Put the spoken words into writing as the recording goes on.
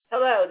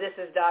Hello,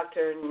 this is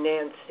Dr.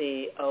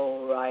 Nancy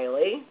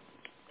O'Reilly,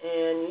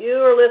 and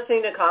you are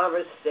listening to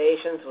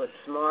Conversations with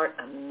Smart,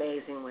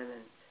 Amazing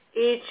Women.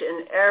 Each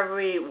and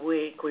every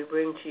week we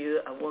bring to you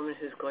a woman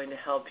who's going to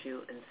help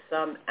you in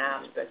some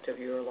aspect of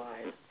your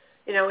life.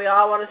 You know, we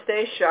all want to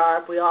stay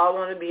sharp. We all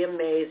want to be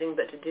amazing,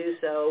 but to do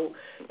so,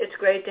 it's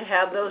great to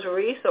have those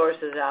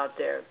resources out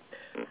there.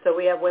 So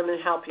we have women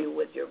help you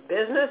with your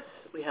business.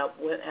 We have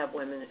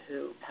women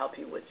who help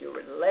you with your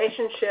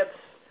relationships.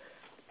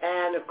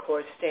 And, of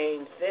course,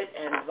 staying fit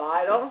and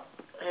vital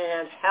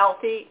and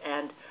healthy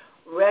and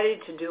ready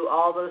to do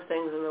all those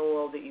things in the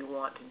world that you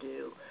want to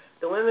do.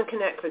 The Women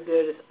Connect for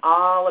Good is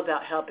all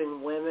about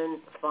helping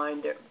women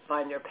find their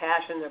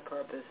passion, their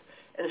purpose,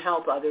 and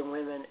help other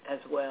women as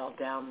well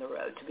down the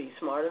road to be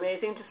smart,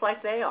 amazing, just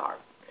like they are.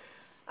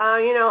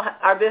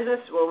 Our business,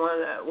 we're one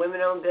of the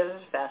women-owned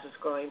business,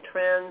 fastest-growing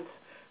trends.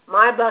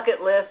 My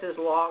bucket list is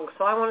long,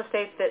 so I want to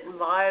stay fit and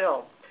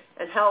vital.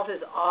 And health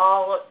is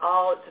all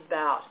it's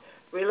about.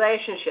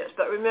 Relationships,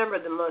 but remember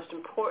the most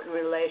important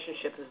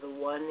relationship is the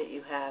one that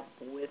you have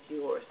with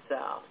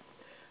yourself.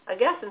 I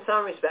guess in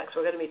some respects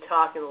we're going to be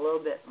talking a little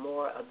bit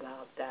more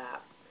about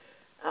that.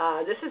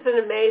 This is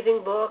an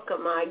amazing book.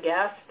 My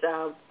guest,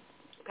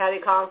 Patty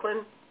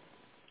Conklin,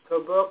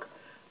 her book,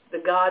 The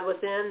God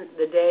Within,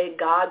 The Day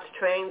God's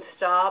Train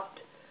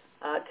Stopped,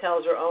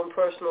 tells her own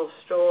personal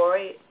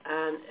story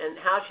and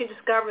how she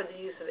discovered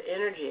the use of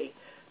energy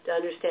to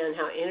understand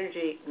how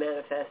energy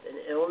manifests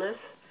in illness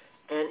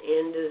and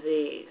in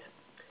disease.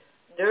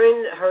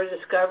 During her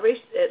discovery,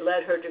 it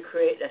led her to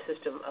create a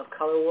system of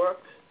color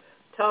works,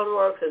 tone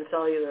works, and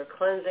cellular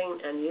cleansing,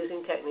 and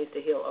using techniques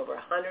to heal over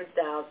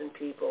 100,000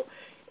 people,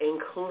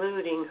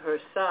 including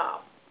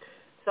herself.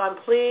 So I'm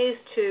pleased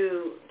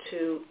to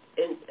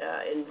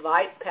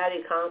invite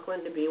Patty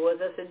Conklin to be with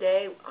us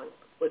today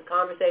with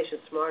Conversations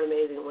Smart,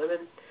 Amazing Women.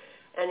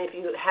 And if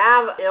you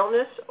have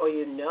illness or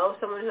you know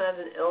someone who has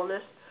an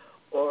illness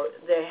or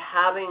they're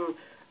having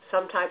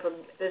some type of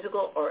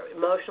physical or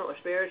emotional or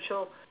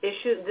spiritual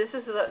issue, this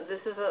is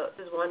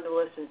one to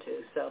listen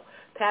to. So,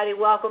 Patty,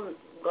 welcome.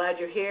 Glad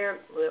you're here.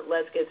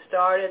 Let's get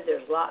started.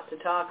 There's lots to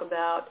talk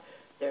about.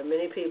 There are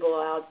many people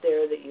out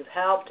there that you've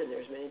helped, and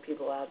there's many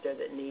people out there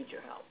that need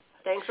your help.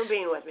 Thanks for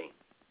being with me.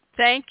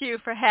 Thank you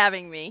for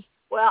having me.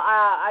 Well,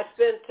 I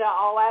spent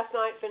all last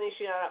night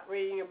finishing up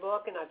reading your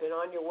book, and I've been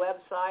on your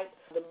website.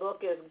 The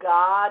book is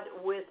God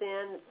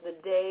Within, The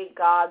Day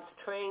God's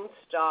Train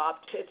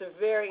Stopped. It's a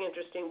very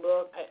interesting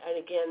book, and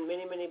again,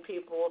 many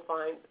people will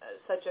find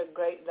such a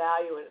great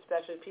value in it,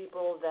 especially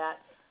people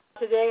that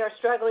today are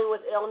struggling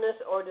with illness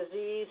or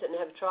disease and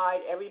have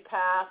tried every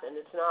path and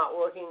it's not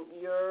working.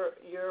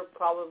 You're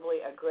probably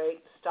a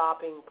great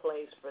stopping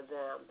place for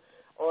them,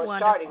 or a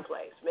starting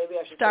place. Maybe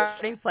I should say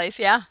starting place,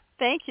 yeah.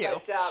 Thank you.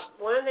 But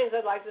one of the things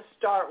I'd like to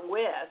start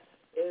with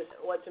is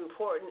what's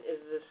important is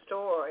the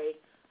story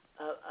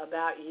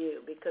about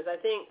you, because I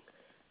think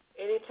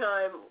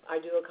anytime I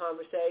do a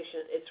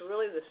conversation, it's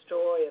really the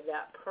story of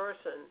that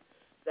person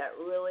that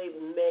really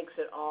makes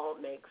it all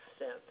make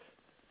sense.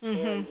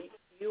 Mm-hmm. And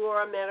you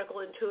are a medical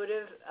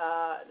intuitive.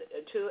 How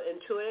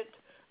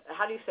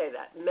do you say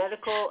that?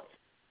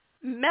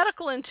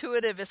 Medical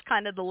intuitive is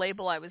kind of the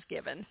label I was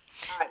given.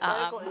 All right,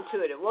 medical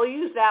intuitive. We'll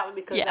use that one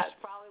because yes. That's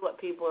probably what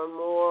people are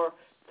more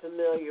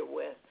familiar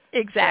with.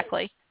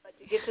 Exactly. But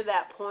to get to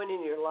that point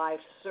in your life,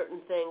 certain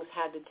things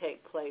had to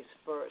take place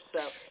first. So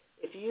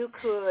if you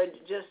could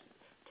just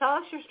tell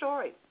us your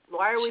story.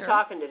 Why are we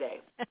talking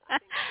today?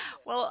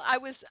 Well, I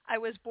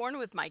was born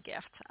with my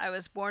gift. I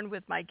was born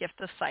with my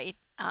gift of sight,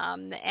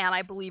 and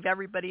I believe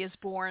everybody is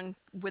born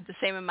with the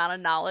same amount of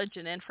knowledge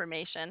and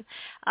information.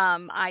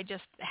 I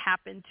just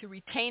happen to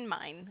retain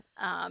mine,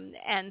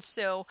 and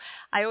so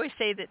I always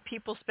say that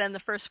people spend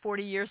the first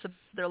 40 years of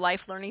their life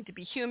learning to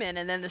be human,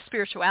 and then the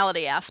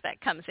spirituality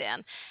aspect comes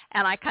in.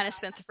 And I kind of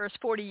spent the first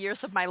 40 years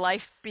of my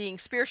life being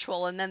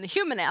spiritual, and then the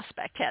human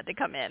aspect had to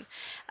come in.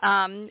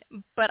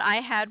 But I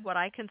had what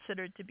I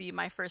considered to be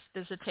my first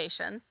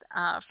visitation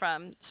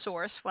from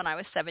Source when I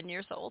was 7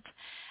 years old.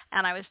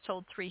 And I was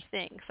told three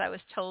things. I was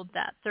told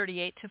that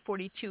 38 to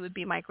 42 would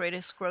be my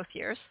greatest growth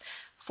years.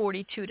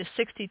 42 to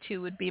 62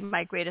 would be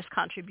my greatest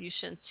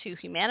contribution to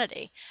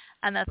humanity.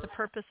 And that the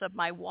purpose of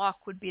my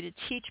walk would be to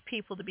teach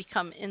people to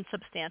become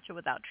insubstantial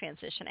without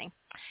transitioning.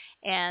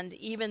 And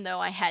even though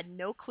I had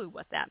no clue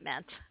what that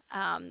meant,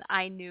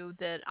 I knew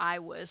that I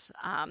was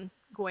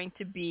going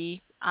to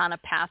be on a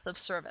path of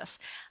service,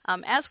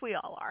 as we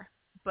all are.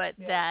 But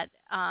that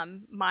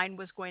mine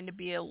was going to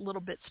be a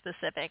little bit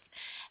specific.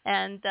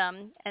 And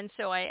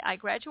so I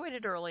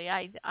graduated early.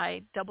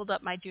 I doubled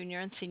up my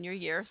junior and senior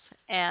years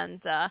and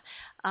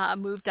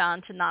moved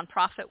on to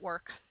nonprofit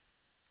work,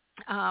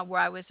 where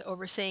I was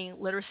overseeing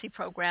literacy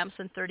programs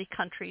in 30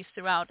 countries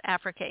throughout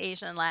Africa,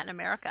 Asia, and Latin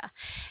America.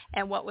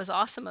 And what was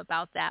awesome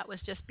about that was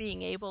just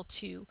being able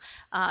to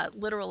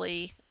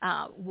literally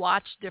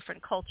watch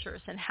different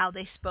cultures and how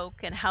they spoke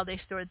and how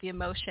they stored the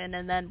emotion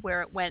and then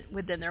where it went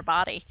within their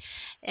body.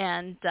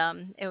 And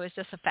it was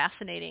just a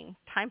fascinating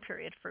time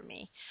period for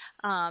me.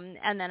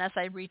 And then as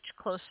I reached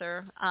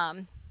closer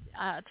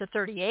to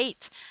 38,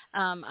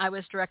 I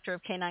was director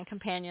of Canine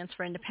Companions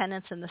for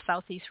Independence in the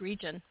Southeast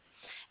region,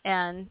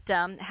 and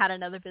had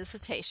another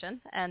visitation.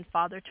 And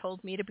Father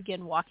told me to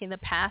begin walking the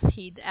path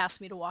he'd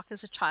asked me to walk as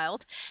a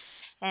child.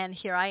 And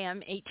here I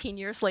am 18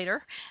 years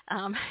later,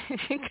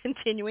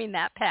 continuing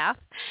that path.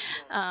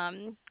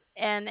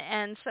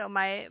 And so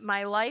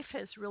my life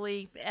has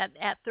really,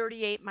 at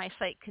 38, my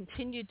sight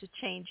continued to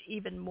change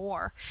even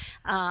more,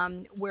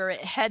 where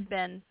it had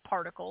been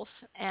particles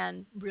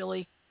and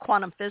really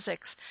quantum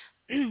physics.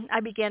 I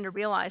began to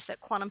realize that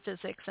quantum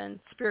physics and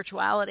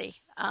spirituality,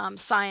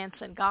 science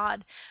and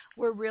God,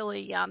 were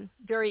really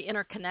very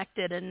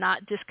interconnected and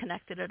not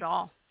disconnected at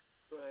all.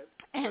 Right.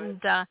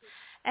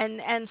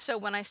 And so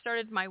when I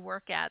started my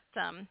work at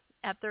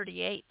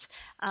 38,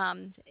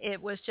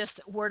 it was just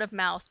word of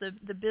mouth.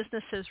 The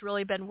business has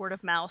really been word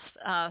of mouth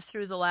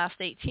through the last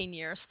 18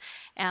 years,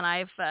 and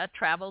I've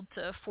traveled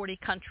to 40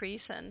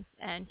 countries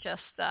and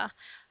just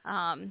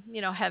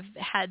have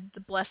had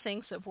the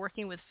blessings of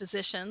working with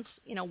physicians,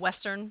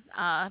 Western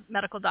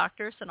medical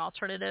doctors and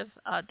alternative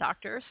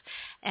doctors,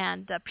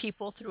 and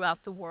people throughout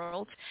the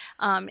world,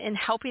 in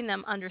helping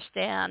them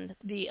understand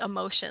the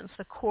emotions,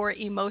 the core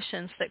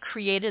emotions that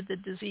created the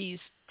disease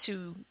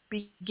to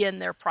begin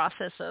their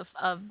process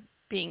of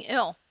being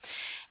ill.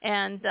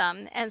 And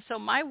so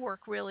my work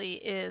really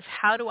is,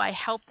 how do I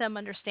help them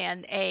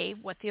understand, A,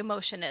 what the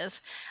emotion is,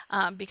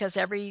 because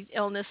every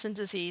illness and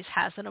disease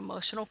has an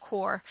emotional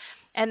core,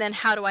 and then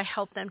how do I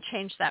help them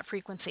change that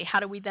frequency? How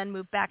do we then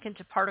move back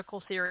into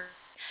particle theory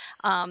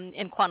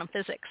in quantum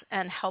physics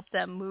and help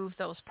them move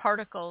those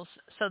particles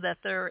so that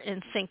they're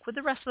in sync with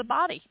the rest of the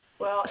body?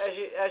 Well,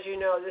 as you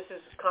know, this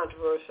is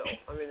controversial.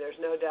 I mean, there's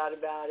no doubt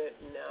about it.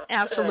 And,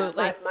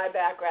 absolutely. My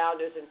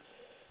background is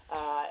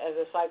as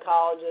a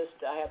psychologist.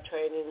 I have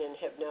training in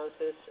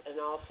hypnosis and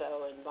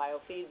also in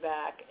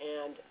biofeedback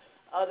and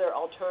other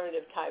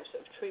alternative types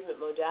of treatment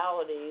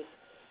modalities.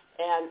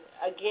 And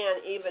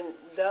again, even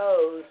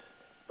those,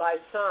 by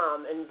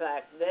some, and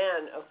back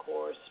then, of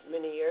course,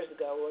 many years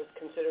ago, was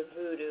considered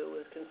voodoo,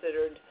 was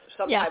considered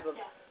some type of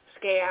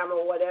scam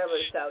or whatever.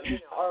 So,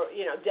 or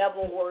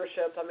devil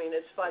worship. I mean,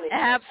 it's funny.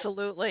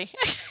 Absolutely.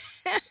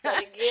 But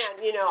again,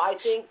 I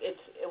think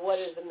it's what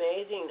is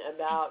amazing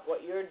about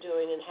what you're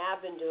doing and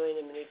have been doing,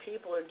 and many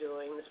people are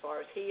doing, as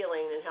far as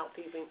healing and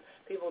helping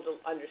people to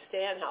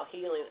understand how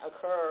healing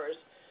occurs,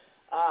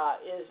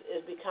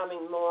 is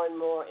becoming more and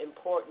more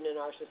important in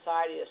our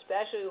society,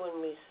 especially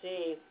when we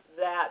see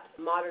that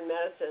modern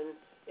medicine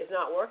is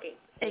not working.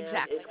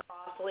 Exactly. And it's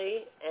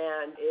costly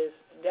and is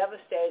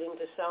devastating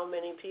to so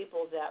many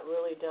people that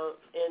really don't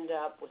end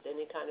up with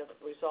any kind of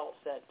results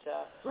that...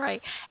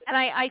 Right. And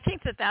I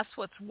think that's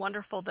what's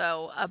wonderful,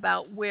 though,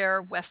 about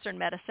where Western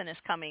medicine is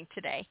coming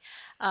today,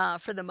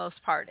 for the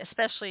most part,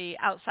 especially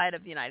outside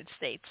of the United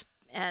States.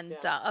 And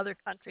other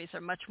countries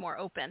are much more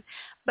open.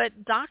 But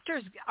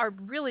doctors are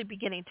really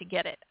beginning to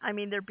get it. I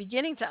mean, they're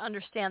beginning to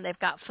understand they've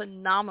got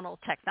phenomenal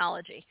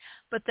technology,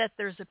 but that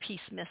there's a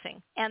piece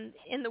missing. And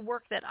in the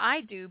work that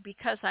I do,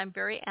 because I'm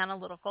very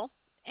analytical,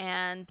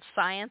 and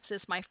science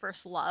is my first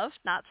love,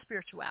 not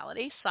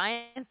spirituality.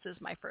 Science is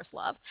my first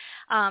love.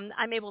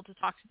 I'm able to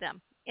talk to them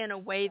in a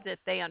way that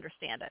they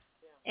understand it.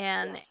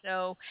 And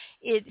so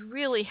it's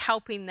really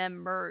helping them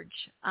merge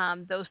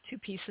those two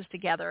pieces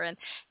together. And,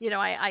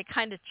 I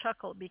kind of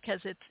chuckle because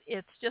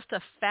it's just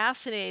a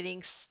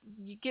fascinating,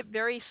 you get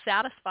very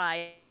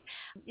satisfied,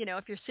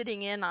 if you're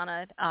sitting in on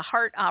a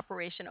heart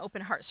operation,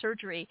 open heart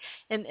surgery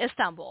in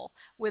Istanbul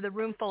with a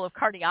room full of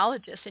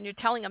cardiologists, and you're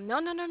telling them, no,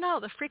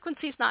 the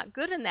frequency's not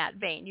good in that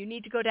vein. You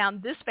need to go down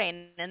this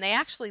vein, and they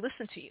actually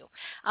listen to you,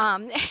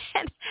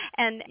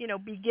 and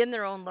begin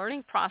their own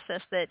learning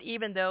process, that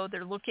even though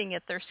they're looking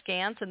at their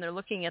scans and they're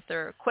looking at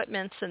their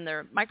equipments and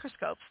their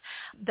microscopes,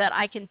 that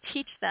I can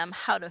teach them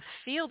how to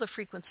feel the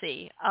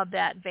frequency of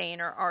that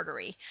vein or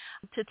artery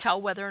to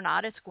tell whether or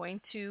not it's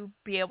going to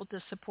be able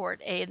to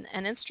support an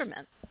instrument.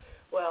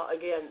 Well,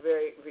 again,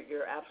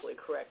 you're absolutely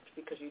correct,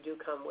 because you do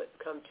come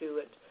to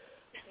it.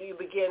 You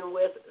begin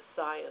with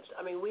science.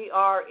 I mean, we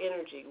are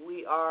energy.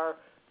 We are.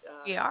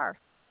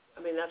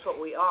 I mean, that's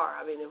what we are.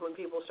 I mean, when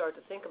people start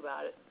to think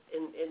about it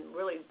in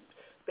really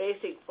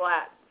basic,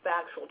 flat,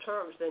 factual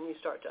terms, then you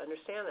start to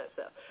understand that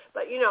stuff.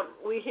 But,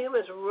 we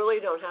humans really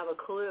don't have a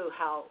clue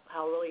how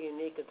really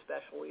unique and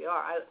special we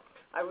are.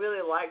 I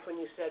really liked when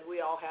you said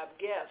we all have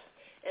gifts.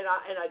 And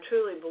I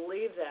truly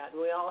believe that. And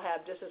we all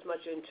have just as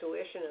much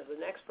intuition as the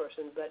next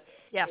person, but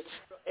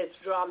it's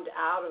drummed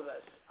out of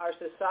us. Our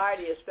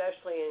society,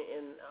 especially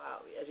in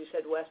as you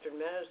said, Western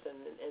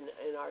medicine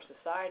in our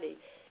society,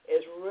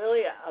 is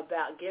really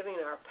about giving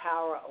our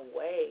power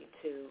away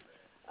to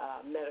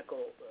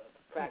medical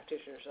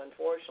practitioners,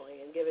 unfortunately,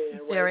 and giving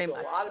it away to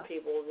a lot of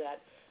people that...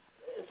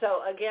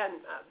 So,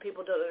 again,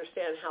 people don't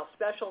understand how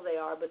special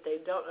they are, but they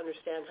don't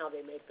understand how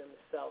they make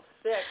themselves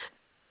sick,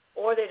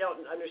 or they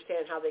don't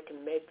understand how they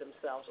can make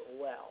themselves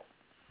well.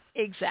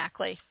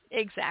 Exactly.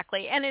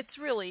 And it's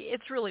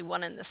really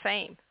one and the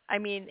same. I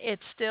mean,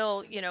 it's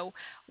still,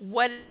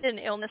 what an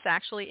illness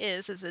actually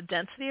is a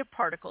density of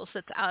particles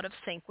that's out of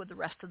sync with the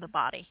rest of the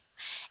body.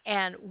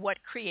 And what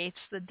creates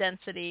the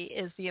density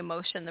is the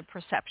emotion, the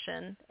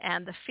perception,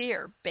 and the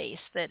fear base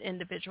that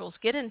individuals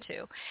get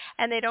into.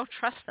 And they don't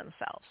trust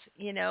themselves.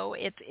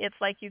 It's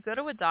like you go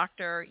to a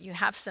doctor, you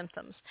have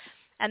symptoms,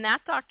 and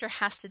that doctor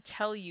has to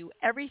tell you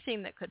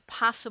everything that could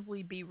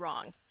possibly be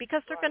wrong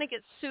because they're going to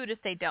get sued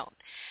if they don't.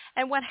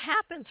 And what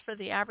happens for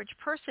the average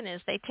person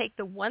is they take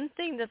the one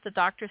thing that the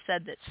doctor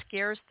said that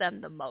scares them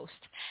the most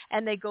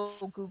and they go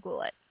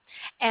Google it.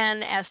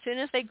 And as soon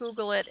as they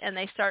Google it and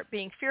they start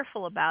being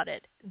fearful about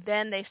it,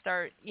 then they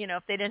start,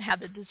 if they didn't have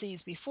the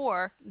disease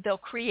before, they'll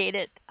create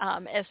it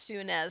as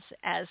soon as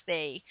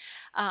they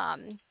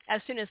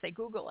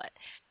Google it.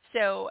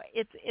 So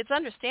it's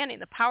understanding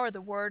the power of the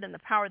word and the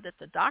power that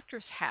the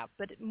doctors have,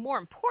 but more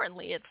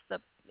importantly, it's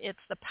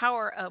the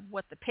power of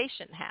what the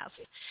patient has,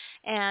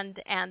 and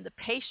the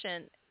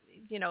patient,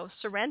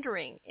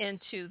 surrendering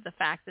into the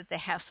fact that they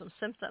have some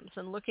symptoms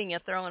and looking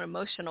at their own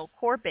emotional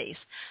core base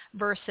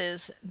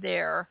versus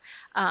their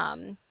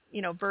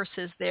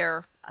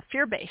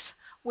fear base,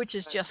 which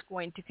is just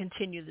going to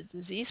continue the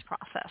disease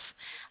process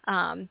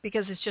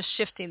because it's just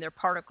shifting their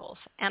particles.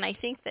 And I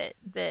think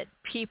that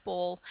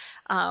people,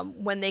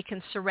 when they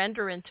can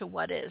surrender into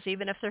what is,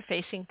 even if they're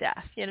facing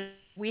death,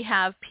 we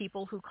have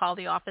people who call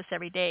the office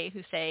every day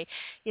who say,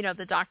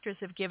 the doctors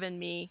have given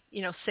me,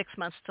 6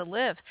 months to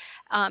live.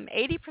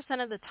 80%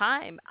 of the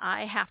time,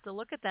 I have to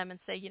look at them and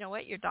say, you know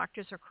what, your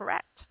doctors are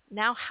correct.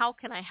 Now, how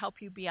can I help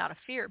you be out of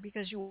fear?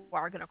 Because you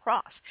are going to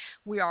cross.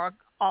 We are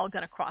all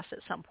going to cross at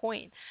some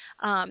point.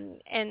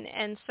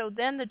 And so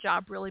then the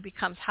job really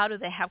becomes, how do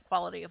they have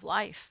quality of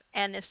life?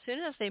 And as soon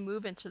as they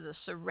move into the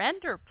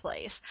surrender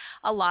place,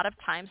 a lot of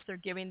times they're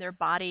giving their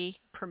body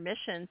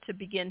permission to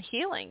begin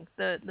healing.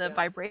 The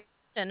vibration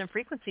and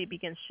frequency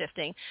begins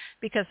shifting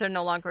because they're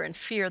no longer in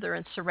fear, they're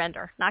in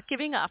surrender, not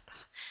giving up.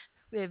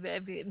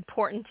 It's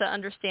important to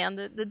understand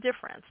the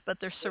difference, but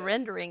they're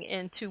surrendering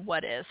into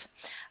what is.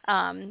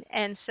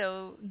 And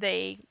so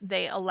they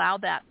allow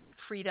that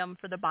freedom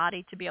for the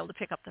body to be able to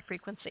pick up the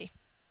frequency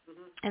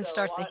and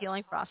start the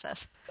healing process.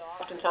 So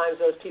oftentimes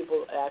those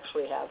people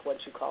actually have what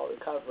you call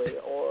recovery,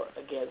 or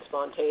again,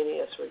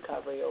 spontaneous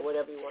recovery, or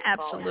whatever you want to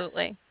call it.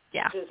 Absolutely.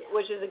 Yeah.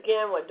 Which is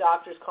again what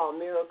doctors call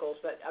miracles,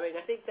 but I mean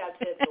I think that's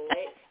it.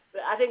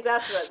 But I think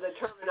that's the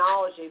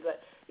terminology. But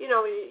in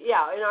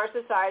our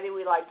society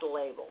we like to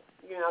label.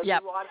 You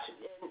watch,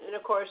 and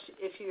of course,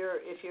 if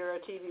you're a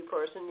TV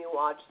person, you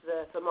watch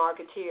the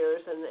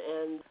marketeers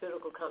and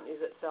pharmaceutical companies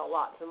that sell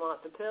lots and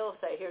lots of pills.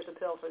 Say, here's a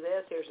pill for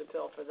this, here's a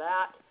pill for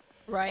that.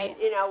 Right.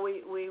 And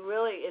we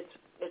really,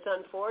 it's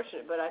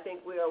unfortunate, but I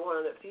think we are one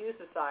of the few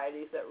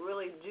societies that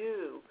really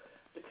do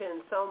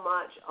depend so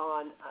much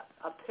on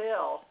a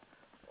pill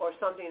or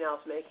something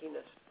else making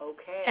us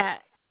okay.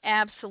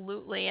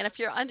 Absolutely. And if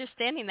you're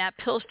understanding that,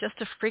 pill's just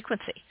a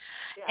frequency.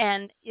 Yeah.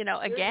 And,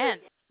 again,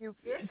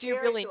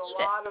 you're really to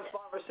a lot of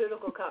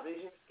pharmaceutical companies.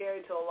 You're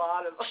scary to a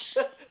lot of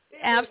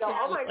Absolutely. Go,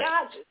 oh my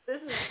gosh,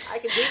 I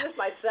can do this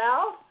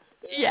myself.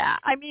 Yeah,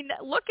 I mean,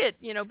 look at,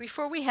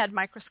 before we had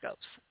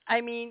microscopes,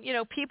 I mean,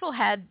 people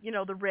had,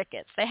 the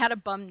rickets, they had a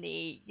bum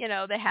knee,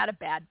 they had a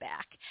bad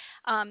back.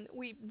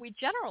 We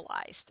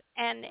generalized,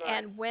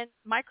 and when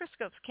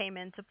microscopes came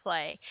into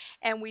play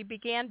and we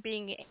began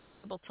being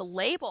able to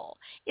label,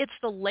 it's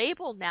the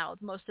label now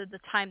most of the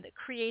time that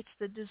creates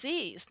the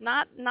disease,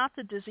 not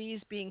the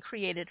disease being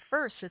created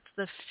first. It's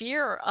the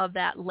fear of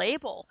that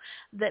label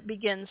that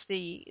begins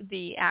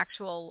the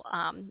actual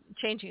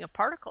changing of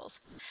particles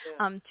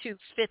to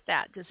fit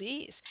that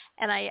disease.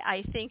 And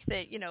I think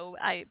that,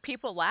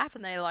 people laugh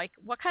and they're like,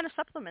 what kind of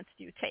supplements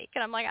do you take?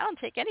 And I'm like, I don't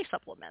take any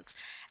supplements.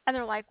 And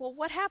they're like, well,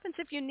 what happens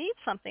if you need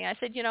something? I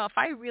said, if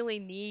I really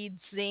need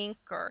zinc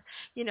or,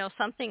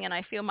 something and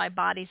I feel my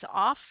body's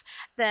off,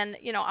 then,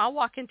 I'll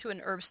walk into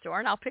an herb store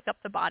and I'll pick up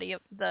the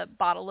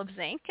bottle of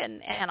zinc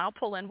and I'll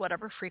pull in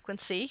whatever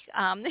frequency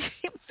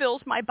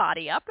fills my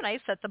body up, and I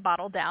set the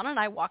bottle down and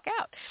I walk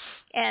out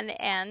and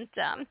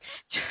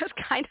just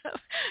kind of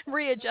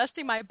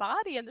readjusting my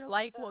body. And they're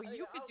like, well,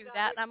 you could do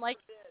that. And I'm like,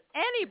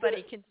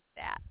 anybody can do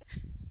that.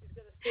 He's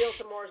going to steal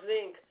some more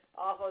zinc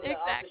off the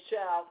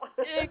shelf.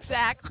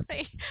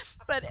 Exactly.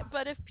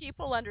 But if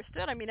people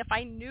understood, I mean, if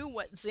I knew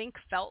what zinc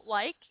felt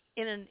like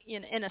in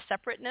a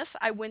separateness,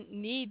 I wouldn't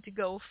need to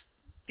go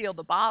feel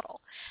the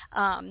bottle.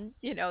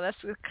 That's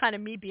kind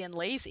of me being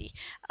lazy.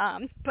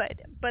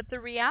 But the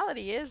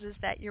reality is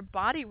that your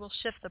body will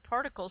shift the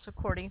particles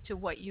according to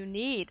what you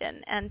need,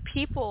 and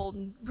people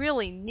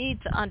really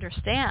need to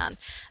understand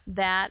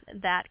that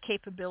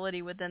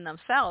capability within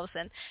themselves.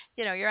 And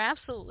you're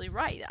absolutely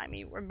right. I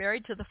mean, we're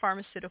married to the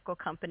pharmaceutical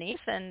companies,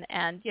 and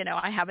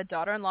I have a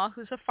daughter-in-law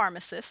who's a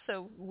pharmacist,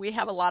 so we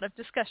have a lot of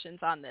discussions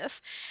on this.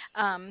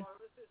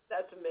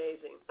 That's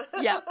amazing.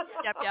 Yep.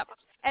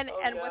 And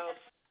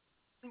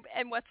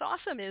and what's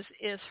awesome is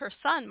her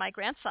son, my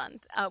grandson,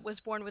 was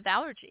born with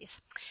allergies,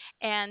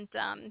 and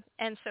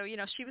so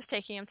she was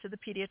taking him to the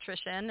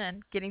pediatrician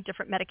and getting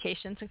different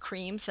medications and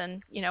creams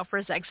and for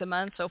his eczema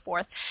and so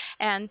forth.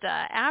 And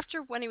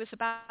after when he was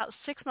about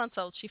 6 months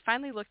old, she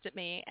finally looked at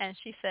me and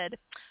she said,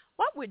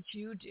 "What would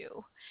you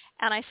do?"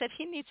 And I said,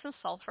 "He needs some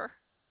sulfur."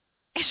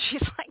 And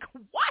she's like,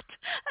 "What?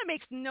 That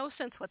makes no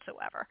sense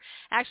whatsoever."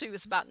 Actually, it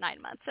was about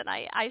 9 months. And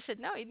I said,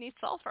 "No, he needs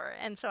sulfur."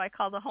 And so I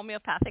called a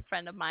homeopathic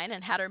friend of mine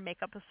and had her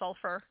make up a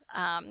sulfur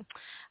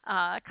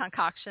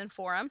concoction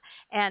for him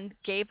and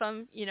gave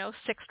him,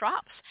 6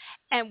 drops.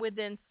 And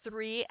within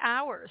 3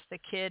 hours, the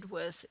kid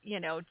was,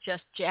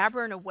 just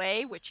jabbering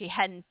away, which he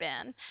hadn't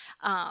been.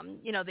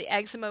 The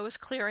eczema was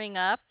clearing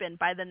up. And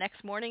by the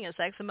next morning, his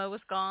eczema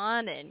was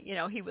gone. And,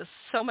 he was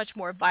so much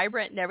more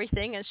vibrant and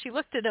everything. And she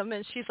looked at him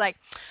and she's like,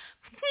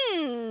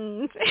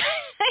 I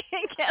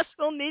guess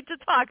we'll need to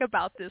talk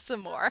about this some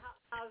more.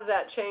 How has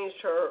that changed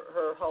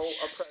her whole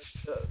approach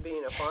to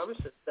being a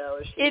pharmacist, though?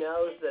 As she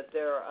knows that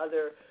there are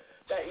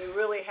that you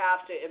really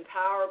have to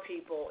empower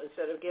people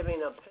instead of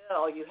giving a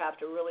pill. You have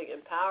to really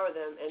empower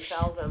them and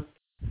tell them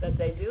that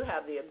they do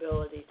have the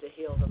ability to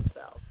heal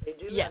themselves. They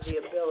do have the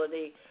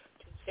ability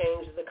to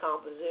change the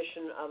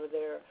composition of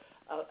their,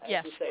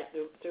 as you say,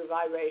 through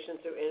vibration,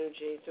 through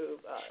energy, through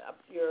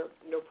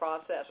your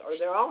process or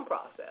their own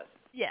process.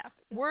 Yeah,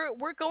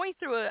 we're going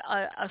through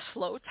a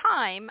slow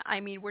time. I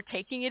mean, we're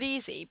taking it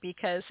easy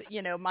because,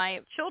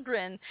 my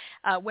children,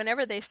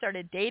 whenever they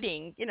started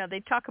dating,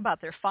 they'd talk about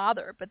their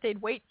father, but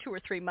they'd wait 2 or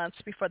 3 months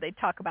before they'd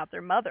talk about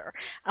their mother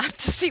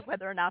to see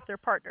whether or not their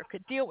partner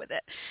could deal with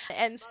it.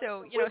 And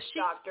so,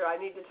 doctor, I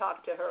need to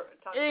talk to her.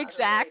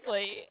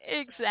 Exactly.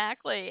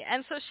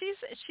 And so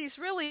she's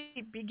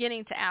really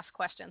beginning to ask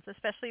questions,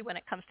 especially when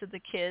it comes to the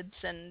kids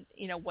and,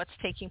 what's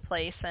taking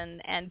place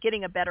and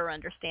getting a better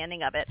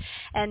understanding of it.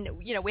 And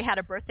we had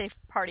a birthday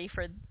party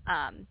for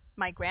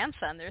my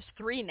grandson. There's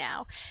 3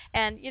 now,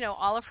 and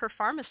all of her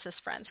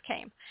pharmacist friends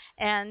came,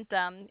 and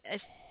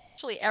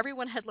essentially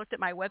everyone had looked at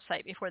my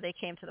website before they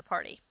came to the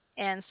party,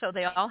 and so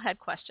they all had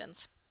questions,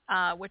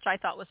 which I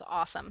thought was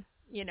awesome.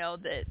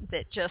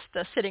 That just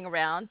sitting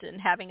around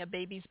and having a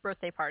baby's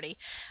birthday party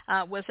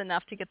was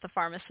enough to get the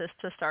pharmacist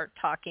to start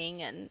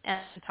talking and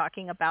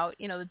talking about,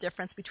 the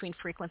difference between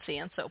frequency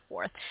and so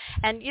forth.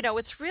 And,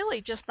 it's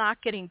really just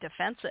not getting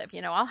defensive.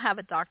 I'll have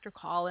a doctor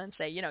call and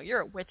say,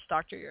 "You're a witch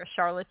doctor, you're a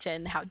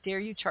charlatan, how dare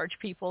you charge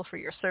people for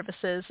your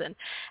services,"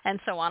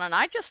 and so on. And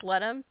I just let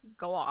them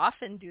go off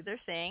and do their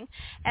thing.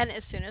 And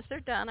as soon as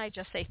they're done, I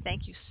just say,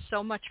 "Thank you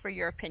so much for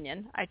your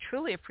opinion. I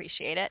truly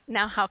appreciate it.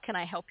 Now how can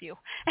I help you?"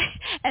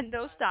 And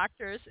those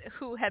doctors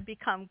who have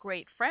become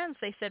great friends,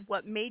 they said,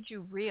 "What made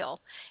you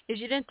real is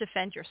you didn't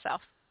defend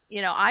yourself.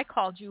 I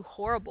called you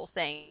horrible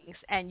things,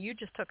 and you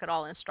just took it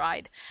all in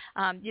stride.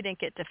 You didn't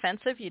get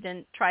defensive. You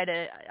didn't try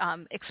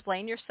to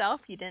explain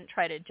yourself. You didn't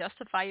try to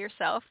justify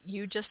yourself.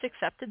 You just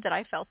accepted that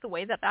I felt the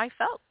way that I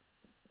felt.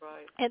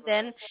 Right.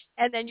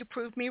 And then you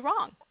proved me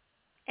wrong.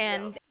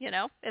 And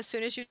as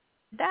soon as you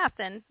did that,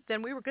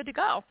 then we were good to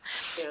go."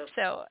 Yeah.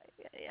 So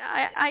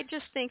I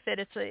just think that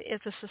it's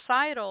a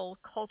societal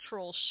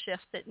cultural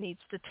shift that needs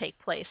to take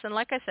place. And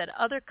like I said,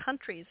 other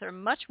countries are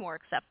much more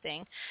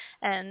accepting,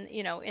 and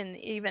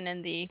even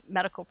in the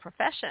medical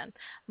profession,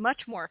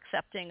 much more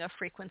accepting of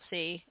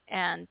frequency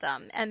and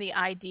the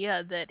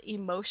idea that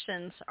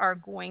emotions are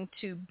going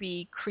to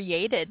be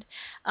created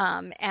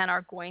and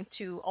are going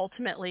to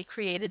ultimately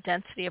create a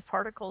density of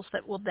particles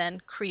that will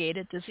then create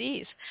a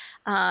disease.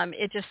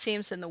 It just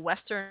seems in the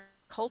Western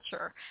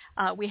culture,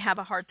 we have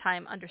a hard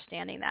time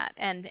understanding that,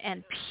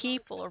 and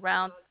people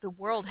around the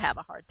world have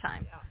a hard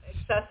time. Yeah.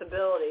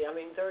 Accessibility. I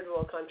mean, third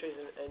world countries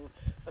and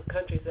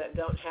countries that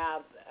don't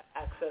have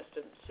access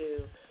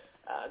to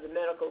the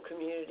medical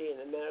community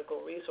and the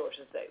medical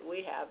resources that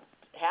we have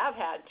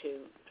had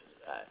to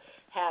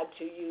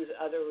use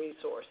other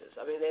resources.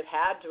 I mean, they've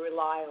had to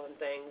rely on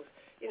things.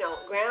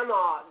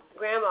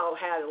 Grandma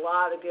had a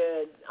lot of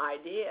good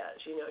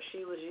ideas.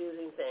 She was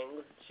using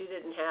things. She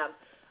didn't have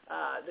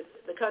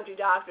the country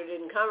doctor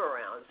didn't come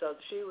around, so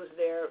she was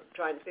there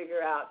trying to figure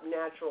out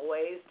natural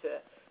ways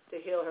to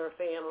heal her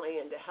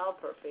family and to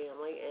help her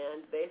family,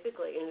 and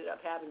basically ended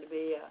up having to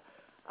be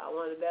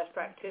one of the best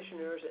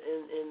practitioners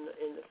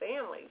in the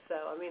family.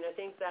 So, I mean, I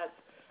think that's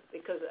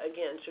because,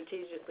 again,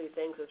 strategically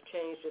things have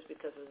changed just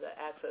because of the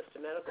access to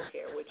medical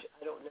care, which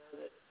I don't know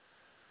that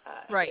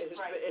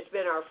it's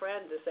been our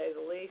friend, to say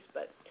the least.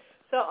 But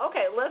so,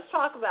 okay, let's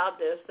talk about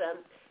this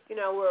then.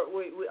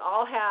 We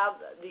all have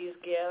these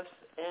gifts,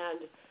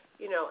 and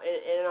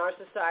in our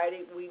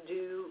society, we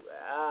do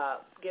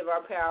give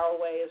our power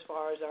away as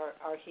far as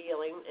our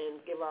healing,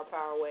 and give our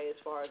power away as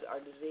far as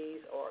our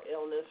disease or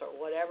illness or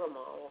whatever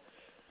model.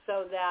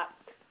 So that,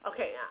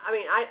 okay, I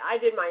mean, I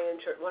did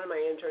one of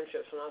my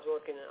internships when I was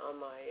working on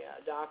my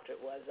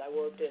doctorate was I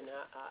worked in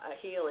a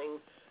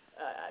healing.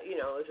 It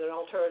was an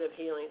alternative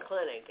healing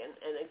clinic,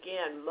 and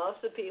again,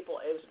 most of the people,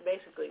 it was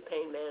basically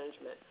pain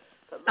management.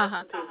 But most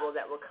of the people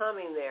that were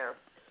coming there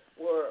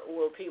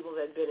were people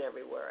that had been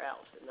everywhere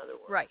else, in other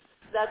words. Right.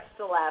 that's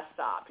the last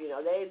stop.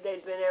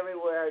 They'd been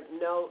everywhere,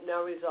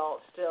 no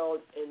results,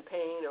 still in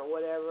pain or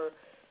whatever.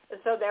 And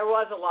so there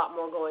was a lot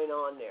more going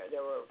on there. There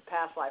were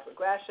past life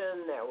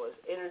regression. There was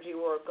energy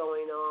work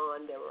going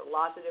on. There were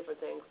lots of different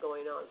things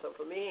going on. So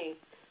for me,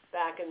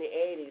 back in the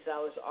 80s,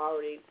 I was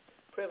already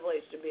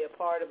privileged to be a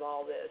part of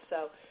all this.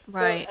 So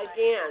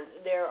again,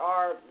 there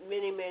are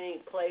many,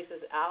 many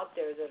places out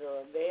there that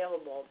are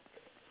available.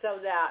 So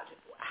that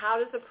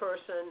how does a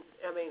person,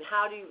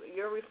 how do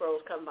your referrals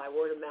come by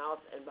word of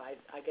mouth and by,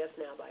 I guess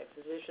now, by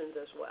physicians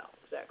as well?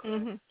 Is that correct?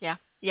 Mm-hmm. Yeah.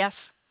 Yes.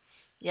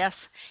 Yes,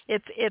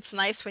 it's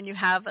nice when you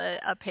have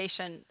a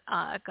patient,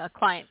 a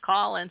client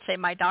call and say,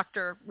 my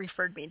doctor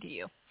referred me to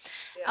you.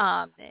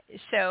 Yeah.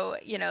 So,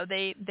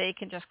 they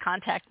can just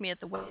contact me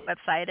at the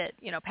website at,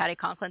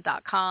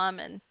 pattyconklin.com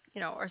and,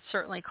 or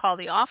certainly call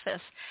the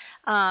office.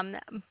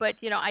 But,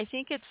 I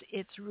think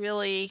it's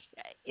really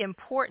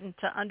important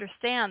to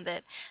understand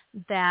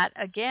that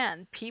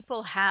again,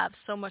 people have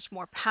so much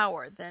more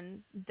power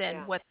than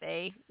what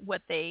they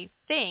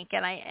think.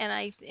 And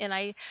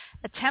I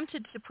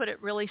attempted to put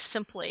it really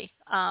simply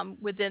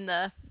within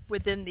the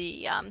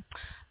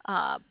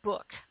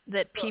book,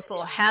 that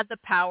people had the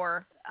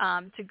power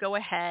to go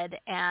ahead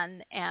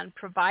and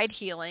provide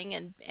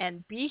healing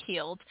and be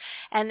healed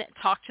and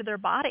talk to their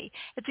body.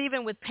 It's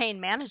even with pain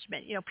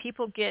management.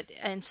 People get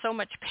in so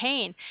much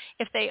pain.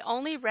 If they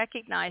only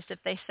recognized, if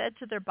they said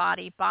to their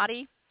body,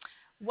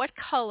 what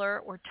color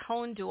or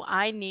tone do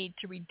I need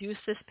to reduce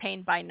this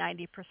pain by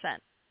 90%?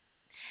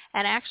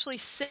 And actually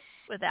sit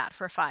with that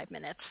for 5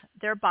 minutes,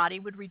 their body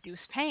would reduce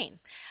pain.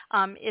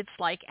 It's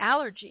like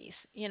allergies.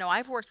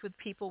 I've worked with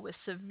people with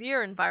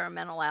severe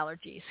environmental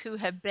allergies who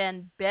have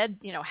been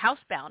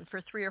housebound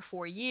for 3 or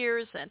 4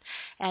 years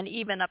and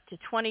even up to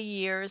 20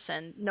 years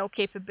and no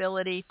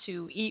capability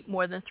to eat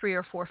more than 3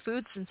 or 4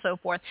 foods and so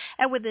forth.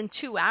 And within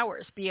 2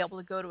 hours be able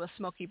to go to a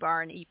smoky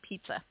bar and eat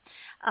pizza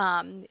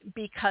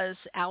because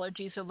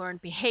allergies are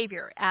learned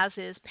behavior, as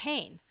is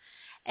pain.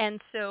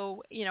 And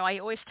so, I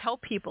always tell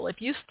people,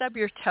 if you stub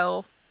your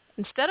toe,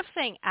 instead of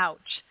saying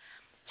ouch,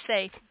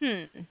 say,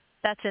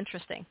 that's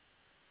interesting.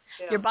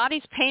 Yeah. Your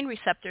body's pain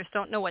receptors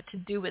don't know what to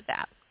do with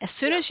that. As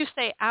soon as you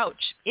say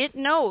ouch, it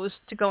knows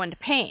to go into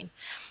pain.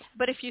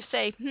 But if you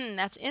say,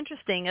 that's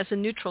interesting as a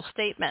neutral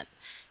statement,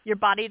 your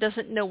body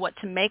doesn't know what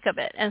to make of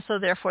it. And so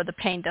therefore the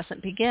pain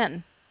doesn't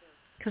begin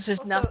because there's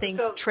nothing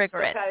to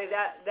trigger it. Patty,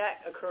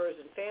 that occurs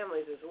in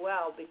families as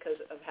well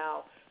because of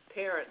how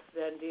parents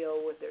then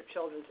deal with their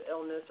children's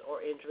illness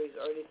or injuries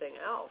or anything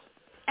else.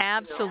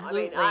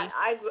 Absolutely.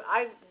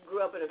 I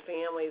grew up in a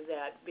family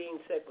that being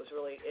sick was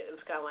really, it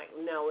was kind of like,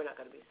 no, we're not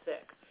going to be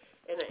sick.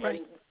 And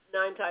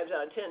 9 times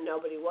out of 10,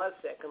 nobody was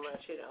sick unless,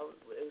 it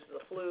was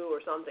the flu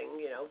or something,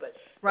 but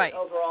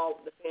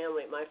overall,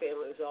 my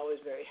family was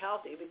always very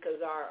healthy because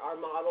our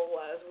model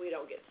was we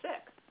don't get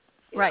sick.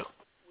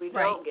 We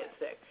don't get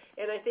sick.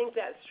 And I think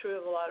that's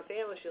true of a lot of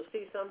families. You'll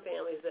see some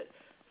families that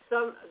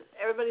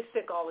everybody's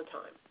sick all the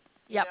time.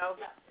 Yep.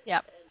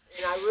 Yep.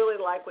 And I really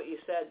like what you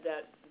said,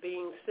 that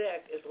being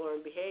sick is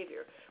learned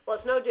behavior. Well,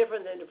 it's no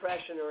different than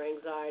depression or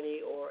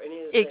anxiety or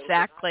any of the things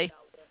that I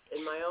dealt with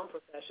in my own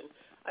profession.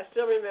 I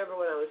still remember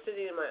when I was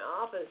sitting in my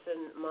office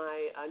and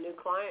my new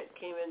client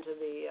came into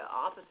the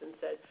office and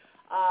said,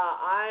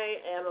 I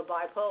am a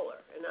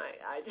bipolar. And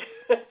I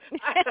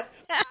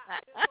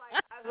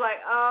was like,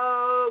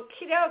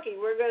 okie dokie,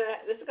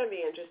 this is going to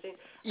be interesting.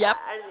 Yep.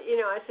 And,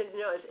 I said,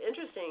 it's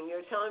interesting.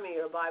 You're telling me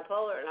you're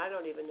bipolar and I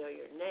don't even know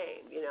your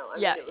name,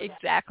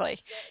 Exactly.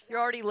 You've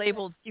already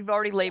labeled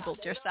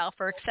yourself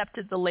or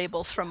accepted the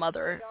labels from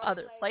other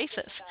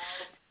places.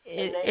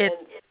 It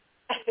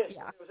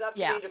was up to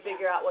me to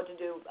figure out what to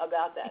do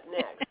about that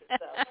next.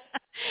 So,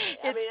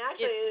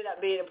 actually it ended up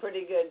being a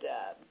pretty good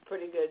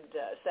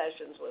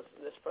sessions with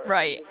this person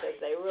because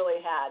they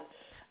really had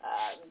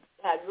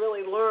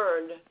really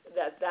learned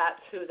that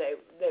that's who they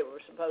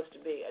were supposed to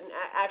be, and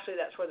actually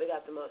that's where they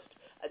got the most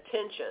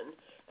attention,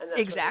 and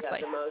that's where they got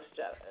the most.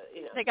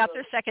 They got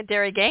their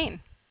secondary gain.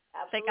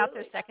 Absolutely. They got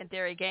their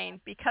secondary gain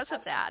because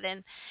of that,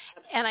 and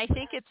I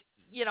think it's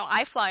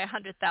I fly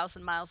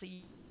 100,000 miles a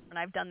year. And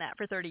I've done that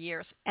for 30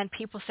 years. And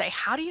people say,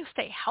 how do you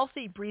stay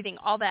healthy breathing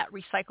all that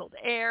recycled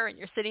air and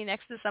you're sitting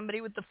next to somebody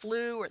with the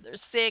flu or they're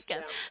sick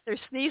and they're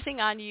sneezing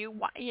on you?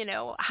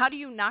 How do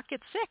you not get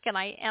sick? And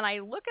I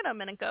look at them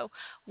and I go,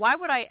 why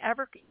would I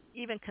ever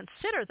even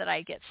consider that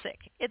I get sick?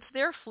 It's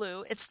their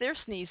flu. It's their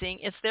sneezing.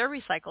 It's their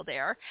recycled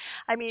air.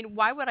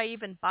 Why would I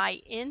even buy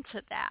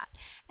into that?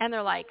 And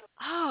they're like,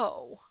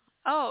 oh,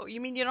 you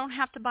mean you don't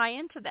have to buy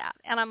into that?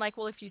 And I'm like,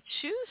 well, if you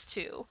choose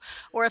to,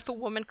 or if a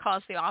woman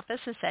calls the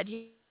office and said,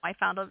 I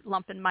found a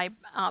lump in my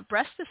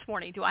breast this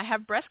morning. Do I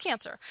have breast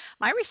cancer?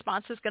 My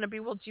response is going to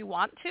be, well, do you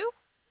want to?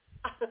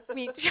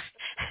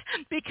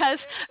 Because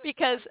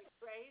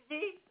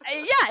crazy.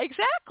 Yeah,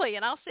 exactly.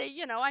 And I'll say,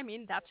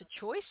 that's a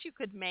choice you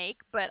could make,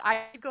 but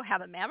I'd go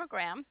have a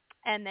mammogram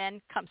and then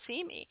come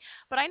see me.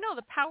 But I know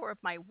the power of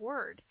my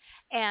word.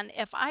 And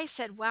if I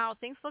said, wow,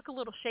 things look a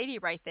little shady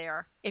right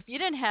there, if you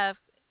didn't have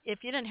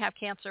if you didn't have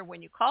cancer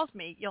when you called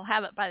me, you'll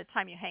have it by the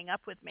time you hang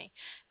up with me,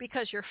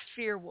 because your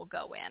fear will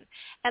go in.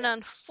 And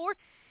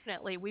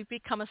unfortunately, we've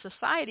become a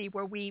society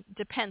where we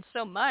depend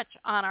so much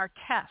on our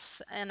tests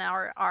and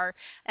our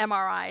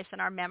MRIs and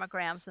our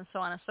mammograms and so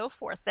on and so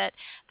forth, that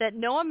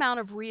no amount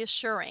of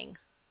reassuring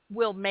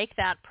will make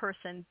that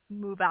person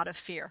move out of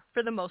fear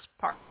for the most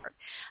part.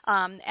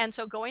 And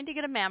so going to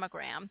get a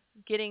mammogram,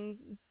 getting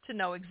to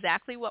know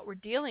exactly what we're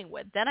dealing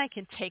with, then I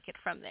can take it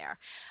from there.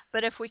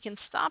 But if we can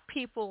stop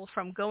people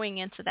from going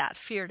into that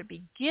fear to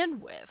begin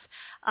with,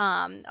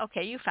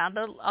 okay, you found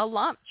a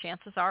lump.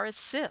 Chances are it's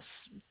cysts.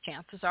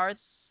 Chances are it's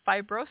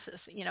fibrosis,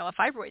 a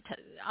fibroid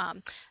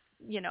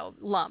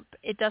lump.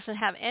 It doesn't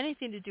have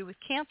anything to do with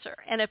cancer.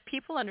 And if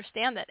people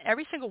understand that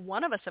every single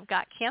one of us have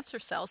got cancer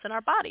cells in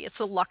our body, it's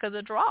the luck of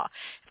the draw.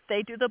 If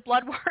they do the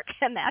blood work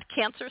and that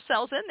cancer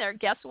cell's in there,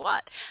 guess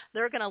what?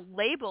 They're going to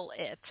label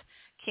it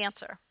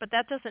cancer. But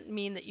that doesn't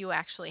mean that you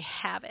actually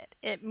have it.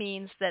 It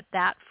means that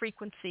that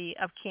frequency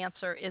of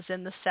cancer is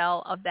in the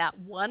cell of that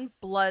one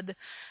blood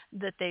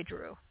that they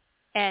drew.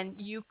 And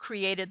you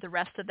created the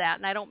rest of that.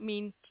 And I don't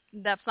mean,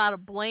 that's not a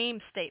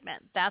blame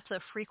statement. That's a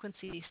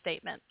frequency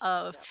statement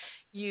of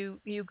you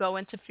go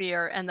into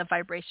fear and the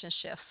vibration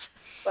shifts.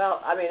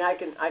 Well, I mean, I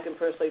can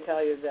personally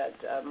tell you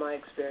that my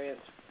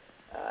experience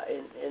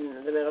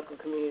in the medical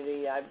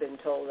community, I've been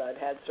told I'd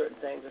had certain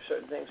things or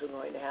certain things were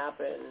going to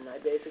happen, and I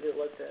basically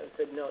looked at it and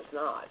said, no, it's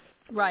not.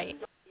 Right.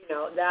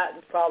 And, that's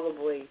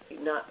probably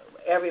not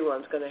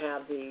everyone's going to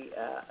have the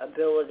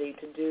ability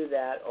to do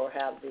that or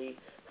have the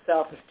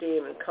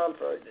self-esteem and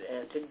comfort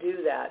and to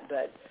do that,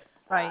 but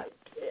right.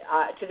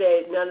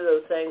 Today, none of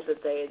those things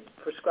that they had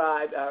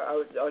prescribed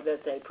or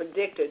that they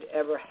predicted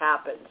ever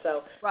happened.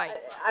 So right.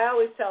 I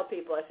always tell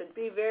people, I said,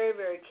 be very,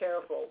 very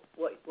careful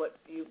what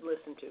you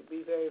listen to.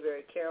 Be very,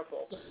 very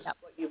careful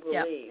what you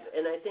believe.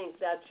 And I think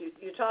that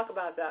you talk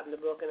about that in the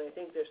book, and I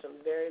think there's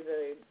some very,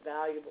 very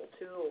valuable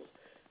tools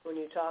when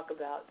you talk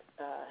about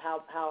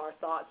how our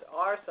thoughts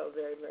are so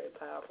very, very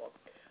powerful.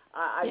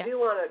 I do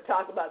want to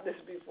talk about this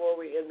before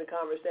we end the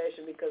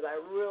conversation, because I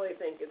really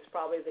think it's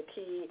probably the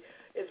key.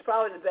 It's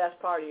probably the best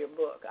part of your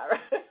book. After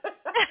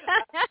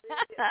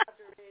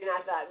reading, I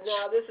thought,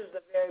 no, this is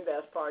the very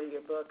best part of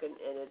your book, and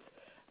it's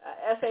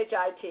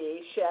SHIT,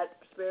 SHET,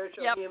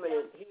 Spiritual,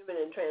 Human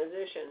in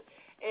Transition.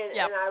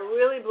 And I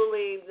really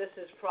believe this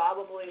is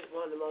probably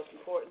one of the most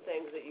important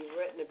things that you've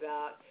written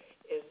about,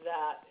 is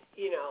that,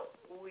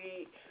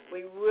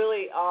 we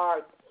really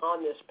are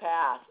on this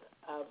path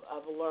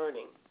of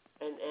learning.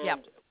 And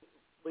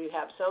we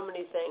have so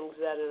many things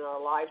that in our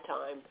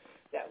lifetime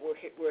that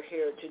we're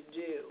here to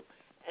do,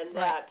 and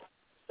that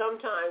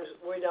sometimes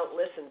we don't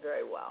listen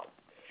very well,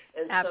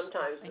 and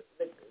sometimes,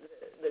 as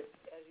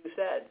you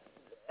said,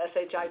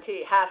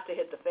 SHIT has to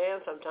hit the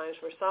fan sometimes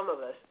for some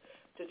of us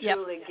to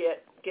truly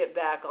get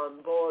back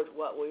on board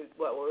what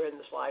we're in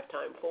this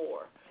lifetime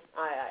for.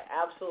 I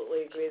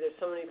absolutely agree. There's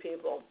so many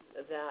people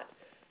that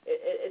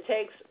it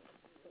takes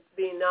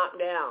being knocked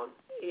down.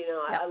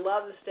 I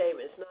love the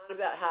statement. It's not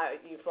about how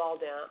you fall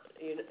down.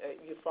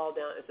 You fall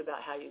down. It's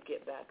about how you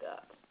get back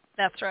up.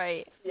 That's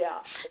right.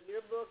 Yeah. And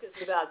your book is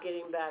about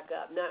getting back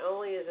up. Not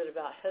only is it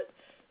about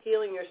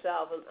healing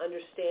yourself and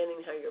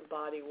understanding how your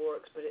body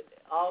works, but it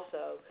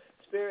also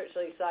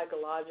spiritually,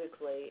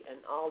 psychologically,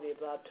 and all the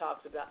above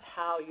talks about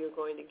how you're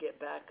going to get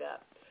back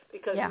up.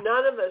 Because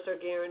none of us are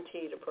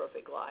guaranteed a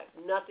perfect life.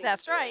 Nothing.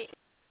 That's right.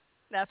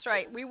 That's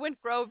right. We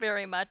wouldn't grow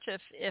very much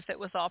if it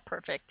was all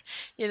perfect.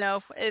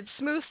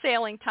 Smooth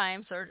sailing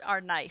times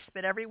are nice,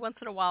 but every once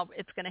in a while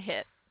it's going to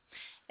hit.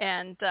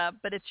 And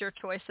but it's your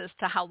choice as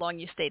to how long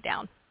you stay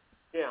down.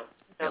 Yeah,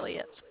 it really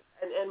is.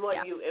 And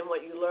what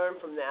you learn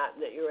from that,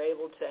 and that you're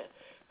able to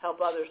help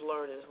others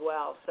learn as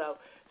well. So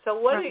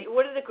what are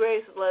the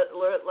greatest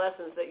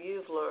lessons that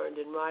you've learned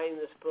in writing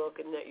this book,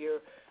 and that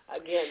you're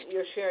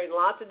sharing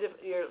lots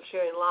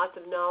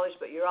of knowledge,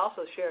 but you're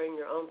also sharing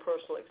your own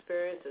personal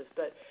experiences.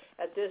 But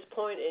at this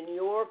point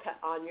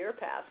on your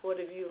path, what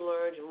have you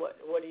learned, and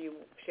what are you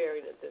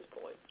sharing at this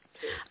point?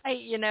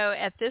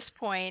 At this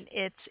point,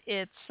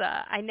 it's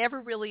I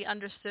never really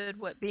understood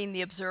what being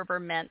the observer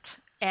meant,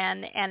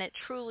 and it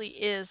truly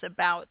is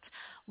about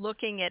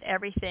looking at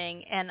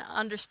everything and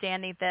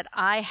understanding that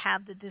I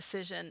have the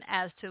decision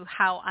as to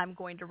how I'm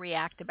going to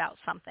react about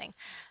something.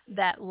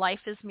 That life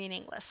is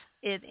meaningless.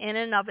 In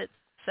and of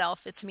itself,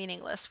 it's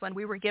meaningless. When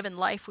we were given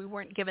life, we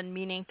weren't given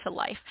meaning to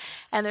life.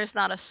 And there's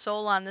not a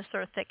soul on this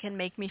earth that can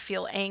make me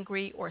feel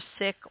angry or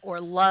sick or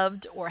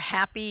loved or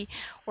happy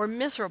or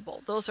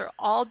miserable. Those are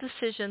all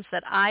decisions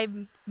that I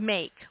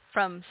make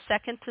from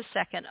second to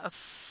second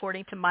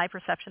according to my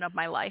perception of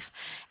my life.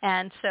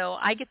 And so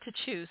I get to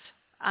choose,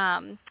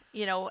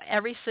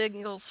 every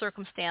single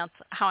circumstance,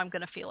 how I'm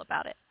going to feel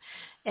about it.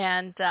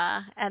 And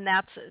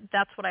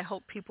that's what I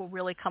hope people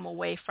really come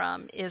away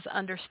from, is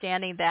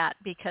understanding that,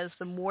 because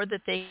the more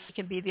that they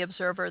can be the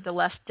observer, the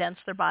less dense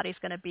their body's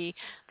going to be,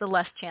 the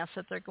less chance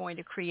that they're going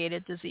to create a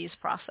disease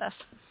process.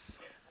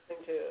 I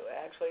think too,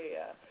 actually,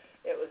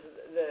 It was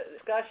the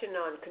discussion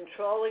on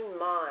controlling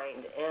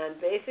mind, and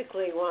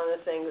basically one of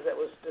the things that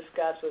was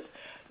discussed was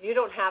you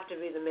don't have to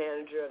be the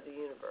manager of the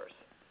universe.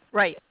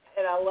 Right.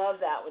 And I love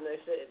that when they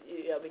said,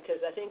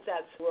 because I think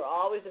we're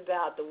always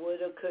about the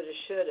woulda, coulda,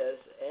 shouldas,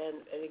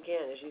 and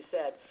again, as you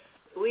said,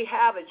 we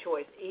have a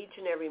choice each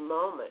and every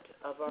moment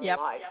of our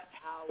life,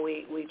 how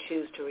we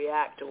choose to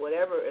react to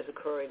whatever is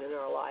occurring in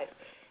our life.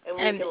 And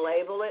we can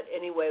label it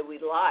any way we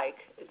like.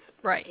 It's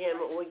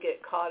again, when we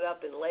get caught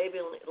up in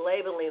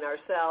labeling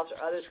ourselves or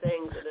other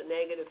things in a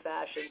negative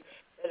fashion,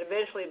 it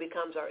eventually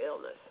becomes our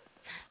illness.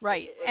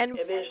 Right. And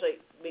eventually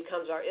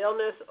becomes our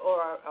illness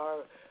or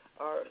our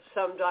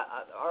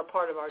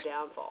part of our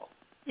downfall.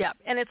 Yeah,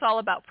 and it's all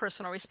about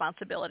personal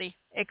responsibility,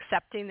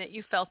 accepting that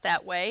you felt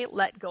that way,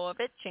 let go of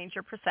it, change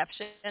your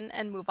perception,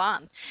 and move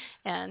on,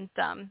 and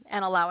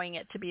allowing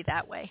it to be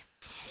that way.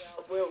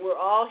 We're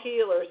all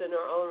healers in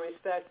our own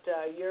respect.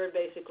 You're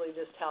basically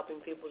just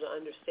helping people to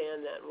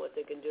understand that and what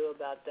they can do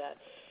about that.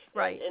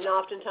 Right. And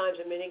oftentimes,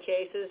 in many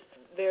cases,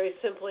 very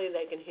simply,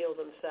 they can heal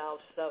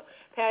themselves. So,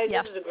 Patty,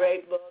 this is a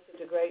great book.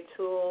 It's a great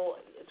tool.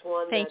 It's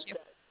one that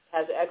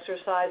has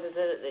exercises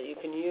in it that you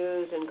can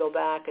use and go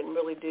back and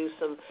really do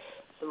some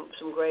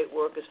great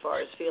work as far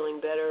as feeling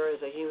better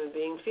as a human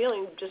being,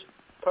 feeling just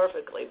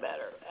perfectly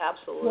better.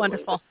 Absolutely.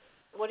 Wonderful.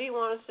 What do you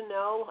want us to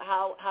know?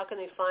 How can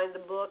they find the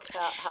book?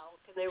 How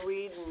can they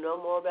read and know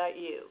more about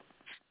you?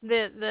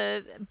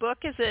 The book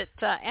is at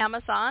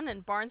Amazon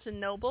and Barnes and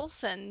Nobles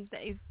and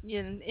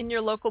in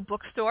your local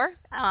bookstore.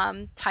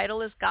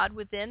 Title is God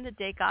Within: The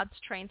Day God's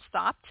Train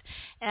Stopped,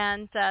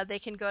 and they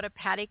can go to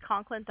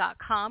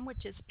PattyConklin.com,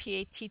 which is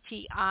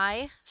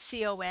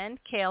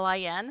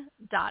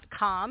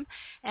PattyConklin.com,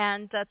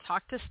 and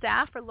talk to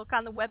staff or look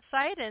on the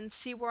website and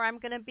see where I'm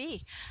going to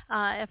be.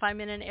 If I'm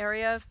in an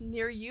area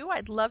near you,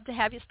 I'd love to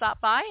have you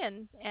stop by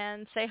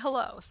and say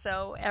hello.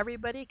 So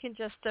everybody can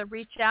just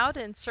reach out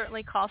and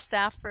certainly call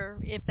staff for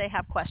if they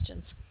have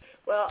questions.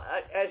 Well,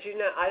 as you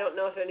know, I don't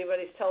know if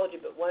anybody's told you,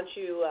 but once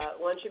you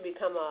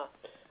become a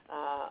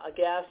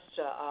guest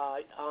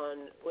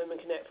on Women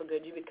Connect for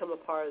Good, you become a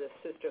part of the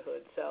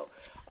sisterhood. So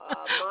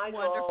our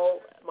goal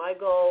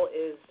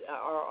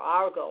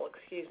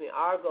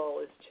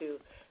is to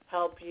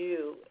help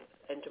you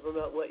and to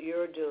promote what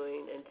you're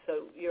doing, and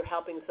so you're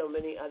helping so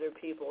many other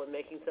people and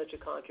making such a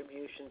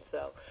contribution.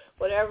 So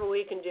whatever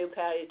we can do,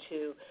 Patty,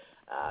 to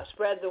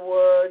spread the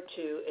word,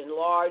 to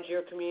enlarge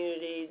your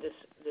community,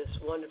 this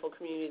wonderful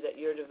community that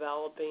you're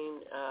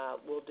developing,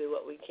 we'll do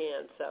what we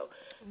can. So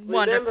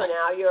remember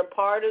now, you're a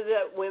part of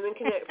the Women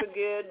Connect for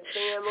Good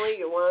family.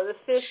 You're one of the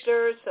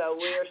sisters, so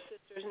we are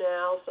sisters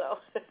now. So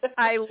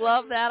I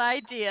love that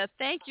idea.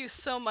 Thank you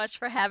so much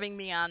for having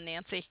me on,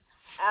 Nancy.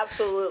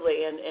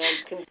 Absolutely, and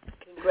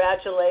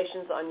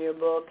congratulations on your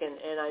book,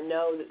 and I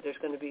know that there's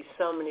going to be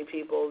so many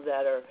people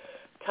that are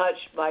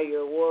touched by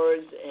your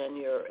words and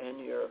your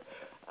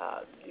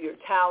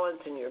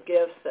talents and your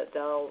gifts that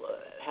they'll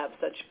have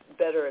such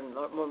better and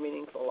more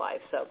meaningful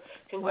life. So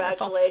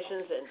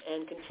congratulations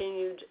and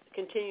continued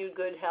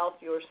good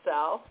health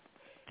yourself.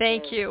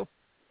 Thank you.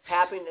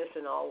 Happiness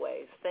in all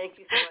ways. Thank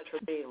you so much for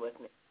being with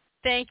me.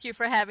 Thank you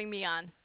for having me on.